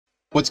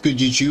What's good,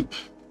 YouTube?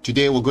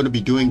 Today we're going to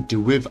be doing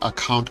Deriv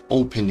account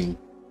opening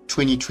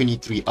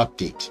 2023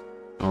 update.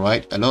 All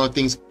right, a lot of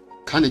things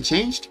kind of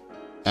changed,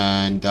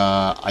 and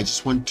I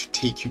just want to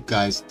take you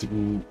guys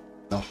through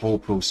the whole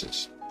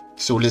process.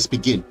 So let's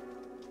begin.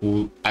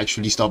 We'll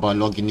actually start by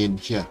logging in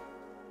here.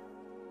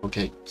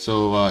 Okay,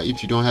 so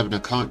if you don't have an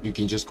account, you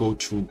can just go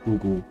to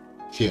Google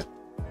here.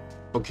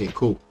 Okay,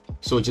 cool.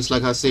 So just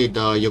like I said,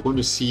 you're going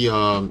to see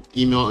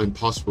email and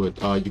password.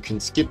 You can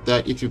skip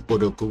that. If you've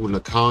got a Google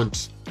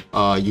account,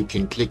 you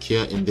can click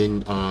here and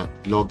then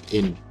log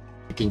in.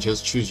 You can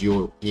just choose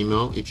your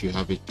email if you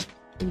have it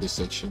in this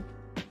section.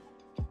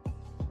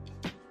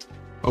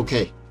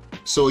 Okay,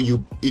 so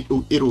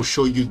it'll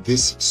show you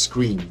this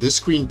screen. This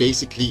screen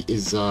basically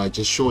is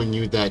just showing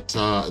you that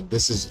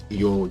this is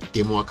your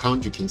demo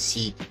account. You can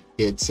see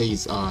it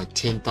says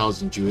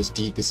 10,000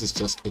 USD. This is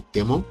just a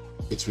demo.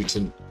 It's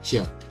written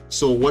here.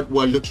 So what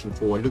we're looking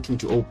for, we're looking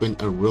to open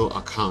a real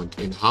account.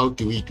 And how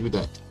do we do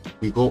that?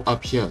 We go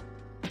up here,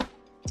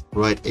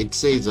 right? It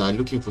says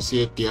looking for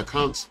CFD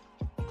accounts.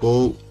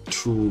 Go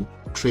to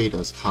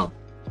Traders Hub.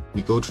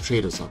 We go to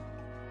Traders Hub.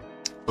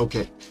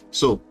 Okay,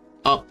 so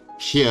up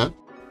here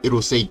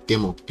it'll say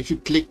demo. If you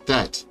click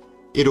that,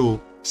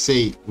 it'll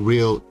say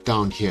real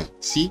down here.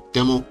 See,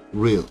 demo,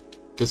 real.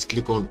 Just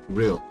click on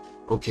real.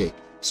 Okay,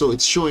 so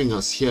it's showing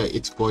us here,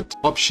 it's got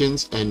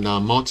options and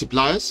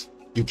multipliers.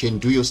 You can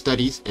do your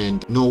studies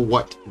and know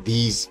what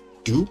these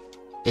do.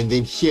 And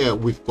then here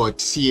we've got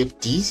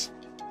CFDs,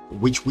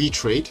 which we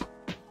trade,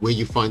 where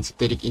you find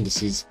synthetic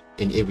indices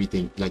and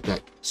everything like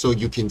that. So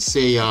you can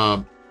say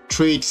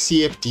trade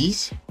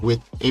CFDs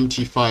with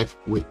MT5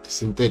 with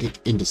synthetic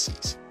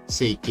indices.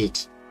 Say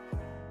get.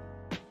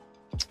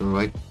 All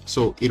right,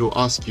 so it'll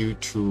ask you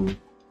to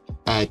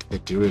add a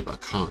Deriv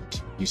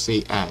account. You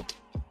say add.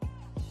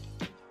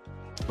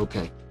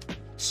 Okay,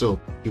 so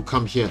you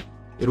come here,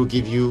 it'll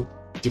give you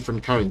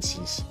different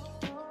currencies.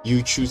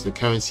 You choose the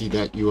currency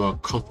that you are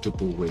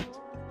comfortable with.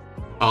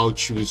 I'll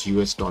choose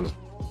US dollar,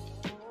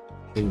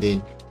 and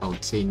then I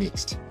would say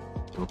next.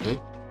 Okay,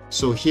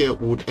 so here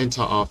we would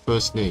enter our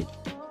first name.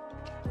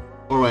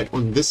 All right,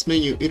 on this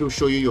menu it'll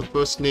show you your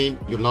first name,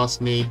 your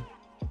last name,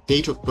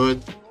 date of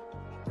birth,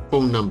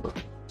 phone number,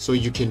 so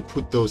you can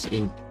put those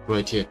in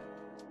right here.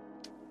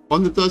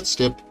 On the third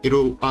step,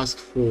 it'll ask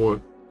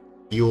for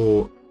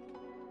your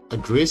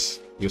address,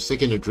 your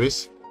second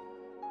address,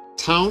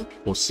 town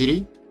or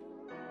city,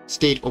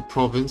 state or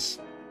province,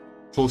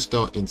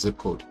 postal and zip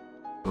code.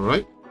 All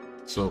right,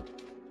 so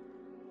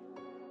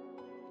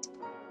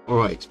all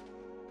right,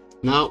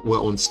 now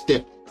we're on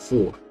step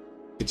 4.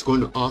 It's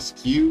going to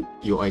ask you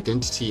your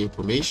identity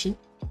information,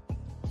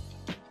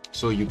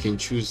 so you can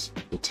choose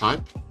the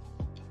type.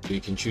 So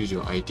you can choose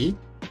your ID,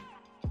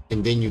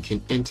 and then you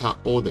can enter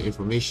all the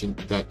information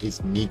that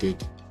is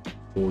needed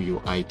for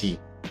your ID.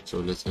 So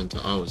let's enter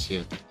ours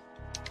here.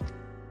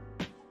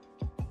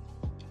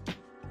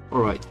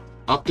 All right,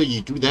 after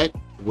you do that,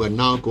 we're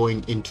now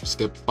going into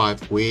step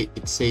 5, where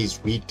it says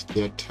read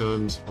their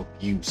terms of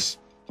use.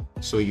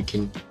 So you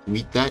can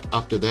read that.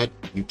 After that,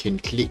 you can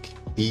click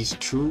these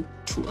two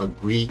to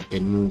agree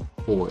and move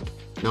forward.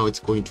 Now it's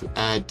going to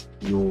add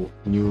your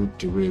new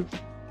Deriv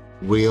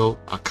real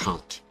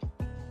account.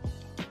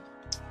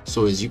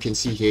 So as you can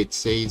see here, it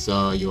says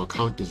your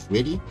account is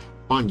ready.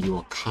 Find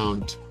your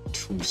account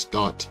to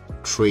start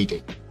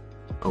trading.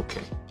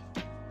 Okay,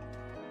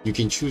 you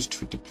can choose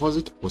to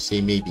deposit or say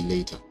maybe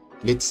later.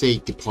 Let's say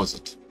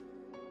deposit.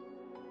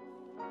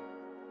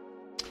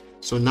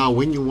 So now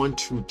when you want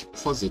to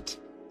deposit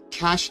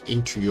cash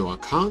into your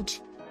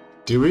account,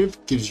 Deriv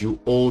gives you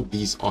all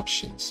these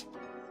options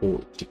for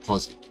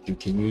deposit. You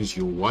can use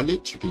your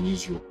wallet, you can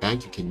use your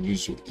bank, you can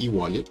use your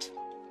e-wallet.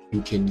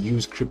 You can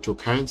use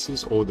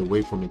cryptocurrencies all the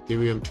way from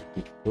Ethereum to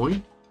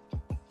Bitcoin.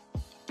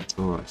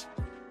 All right,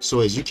 so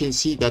as you can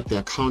see that the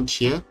account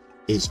here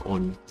is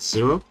on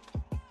 0.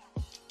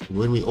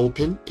 When we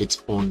open,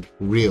 it's on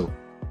real,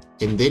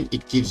 and then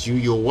it gives you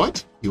your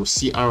what? Your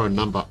CR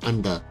number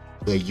under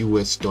the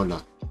US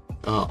dollar.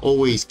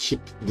 Always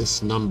keep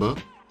this number,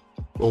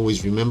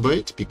 always remember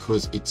it,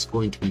 because it's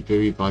going to be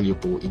very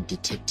valuable in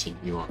detecting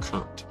your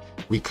account.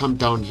 We come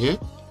down here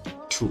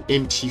to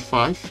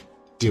MT5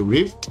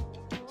 derived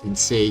and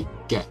say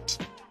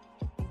get.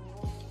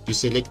 You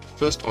select the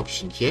first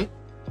option here,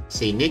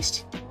 say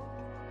next,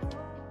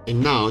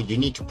 and now you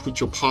need to put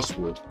your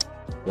password,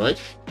 right?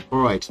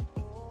 All right,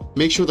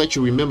 make sure that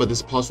you remember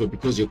this password,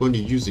 because you're going to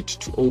use it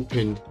to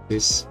open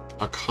this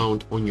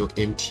account on your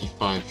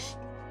MT5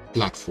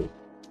 platform.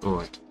 All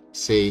right,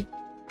 say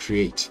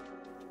create.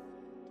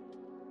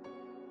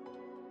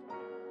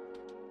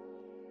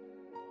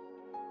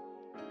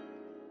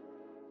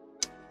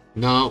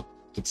 Now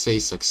it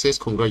says success,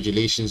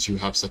 congratulations, you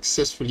have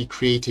successfully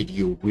created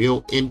your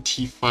real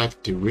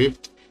MT5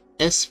 derived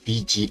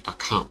SVG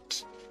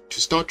account. To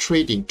start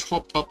trading,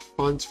 top up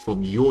funds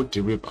from your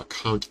Deriv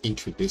account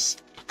into this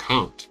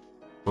account.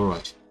 All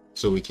right,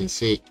 so we can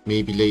say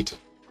maybe later.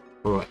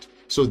 All right,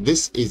 so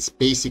this is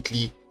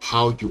basically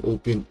how you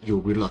open your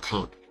real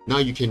account. Now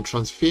you can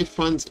transfer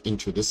funds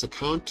into this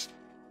account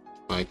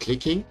by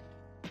clicking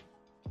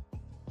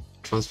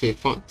transfer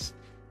funds.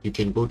 You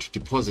can go to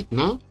deposit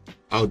now.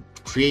 I'll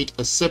create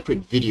a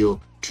separate video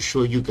to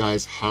show you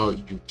guys how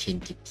you can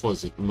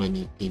deposit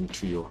money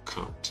into your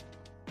account.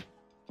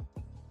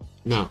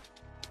 Now,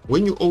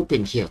 when you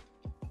open here,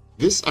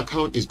 this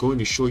account is going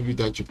to show you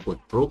that you've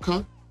got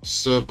broker,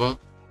 server,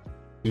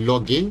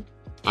 login,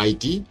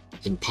 ID,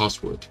 and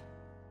password.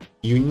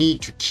 You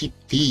need to keep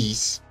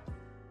these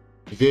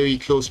very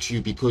close to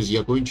you because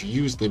you're going to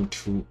use them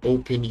to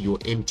open your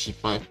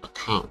MT5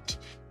 account,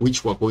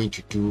 which we're going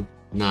to do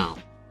now.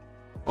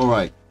 All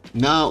right,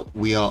 now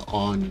we are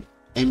on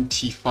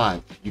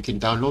MT5. You can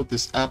download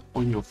this app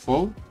on your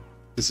phone.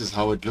 This is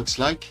how it looks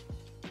like.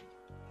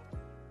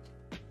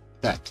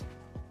 That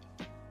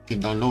you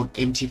can download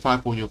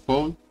MT5 on your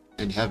phone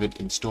and have it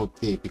installed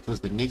there,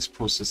 because the next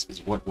process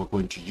is what we're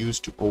going to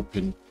use to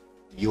open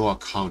your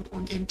account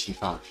on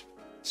MT5.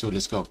 So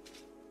let's go.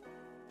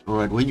 All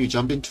right, when you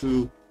jump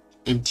into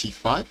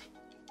MT5,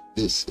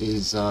 this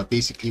is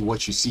basically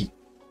what you see.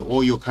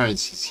 All your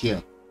currencies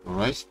here. All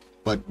right,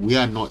 but we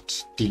are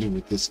not dealing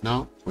with this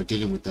now. We're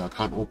dealing with the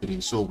account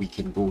opening, so we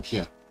can go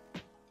here.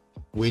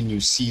 When you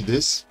see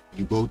this,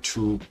 you go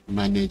to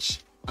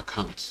manage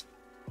accounts.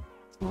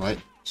 All right,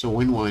 so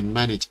when we're in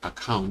manage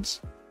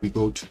accounts, we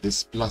go to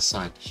this plus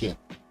sign here.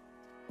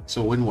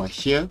 So when we're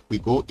here, we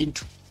go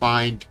into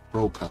find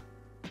broker.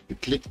 You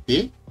click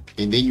there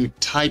and then you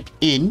type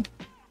in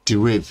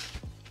Deriv.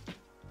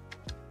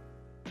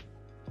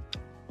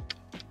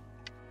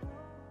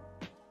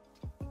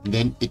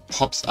 Then it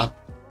pops up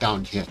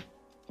down here.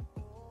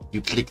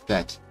 You click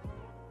that.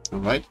 All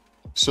right,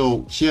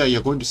 so here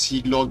you're going to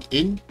see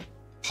login,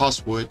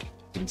 password,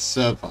 and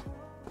server.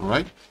 All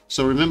right,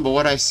 so remember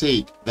what I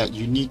said, that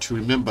you need to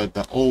remember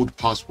the old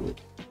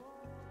password.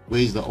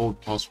 Where is the old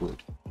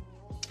password?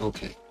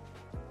 Okay,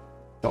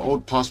 the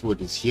old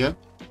password is here,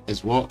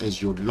 as well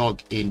as your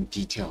login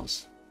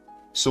details.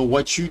 So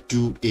what you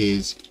do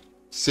is,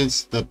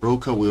 since the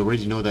broker, we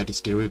already know that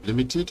it's Deriv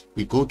Limited,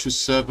 we go to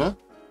server.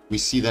 We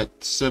see that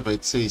server,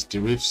 it says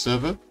Deriv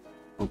server.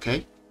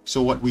 Okay,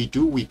 so what we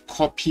do, we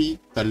copy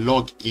the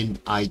login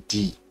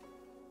ID,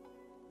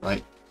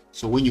 right?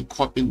 So when you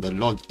copy the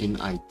login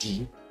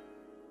ID,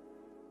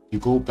 you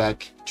go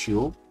back to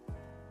your,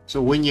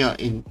 so when you're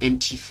in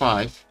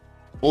MT5,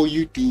 all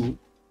you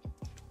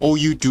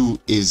do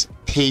is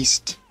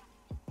paste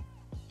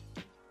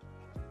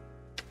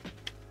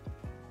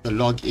the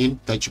login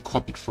that you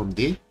copied from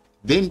there,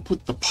 then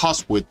put the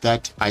password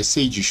that I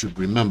said you should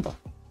remember.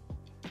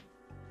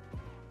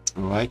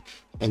 All right,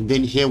 and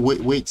then here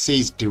where it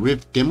says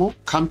Deriv demo,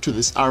 come to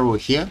this arrow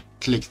here,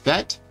 click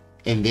that,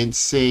 and then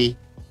say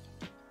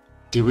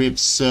Deriv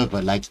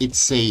server, like it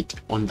said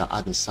on the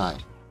other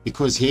side,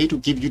 because here to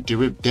give you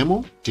Deriv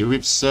demo,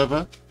 Deriv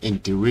server,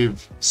 and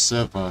Deriv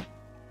server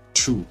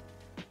 2.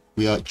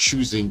 We are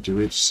choosing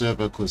Deriv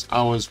server because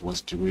ours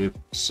was Deriv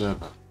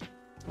server.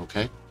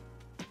 Okay,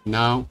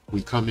 now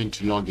we come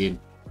into login.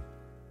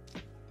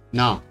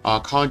 Now our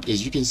account,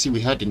 as you can see,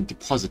 we hadn't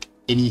deposited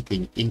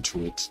anything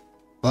into it,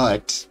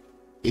 but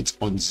it's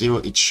on 0.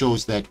 It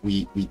shows that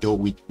we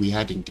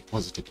hadn't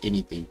deposited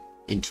anything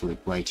into it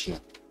right here.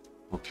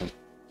 Okay,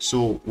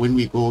 so when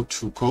we go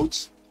to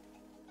codes,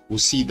 we'll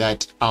see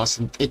that our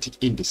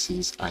synthetic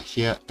indices are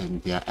here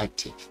and they are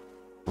active.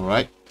 All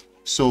right,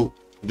 so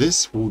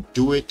this will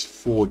do it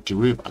for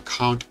Deriv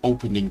account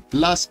opening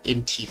plus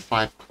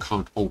MT5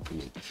 account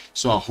opening.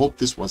 So I hope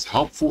this was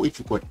helpful. If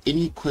you've got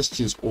any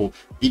questions or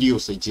video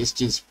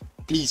suggestions,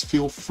 please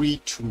feel free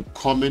to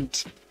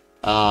comment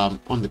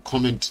on the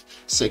comment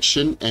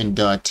section and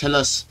tell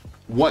us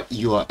what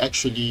you are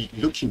actually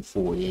looking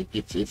for.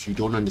 If you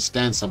don't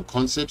understand some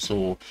concepts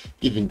or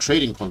even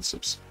trading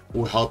concepts,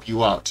 we'll help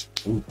you out.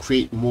 We'll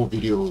create more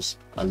videos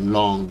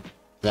along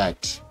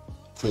that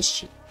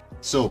question.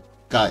 So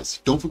guys,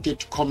 don't forget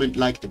to comment,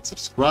 like, and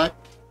subscribe,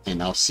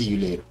 and I'll see you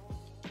later.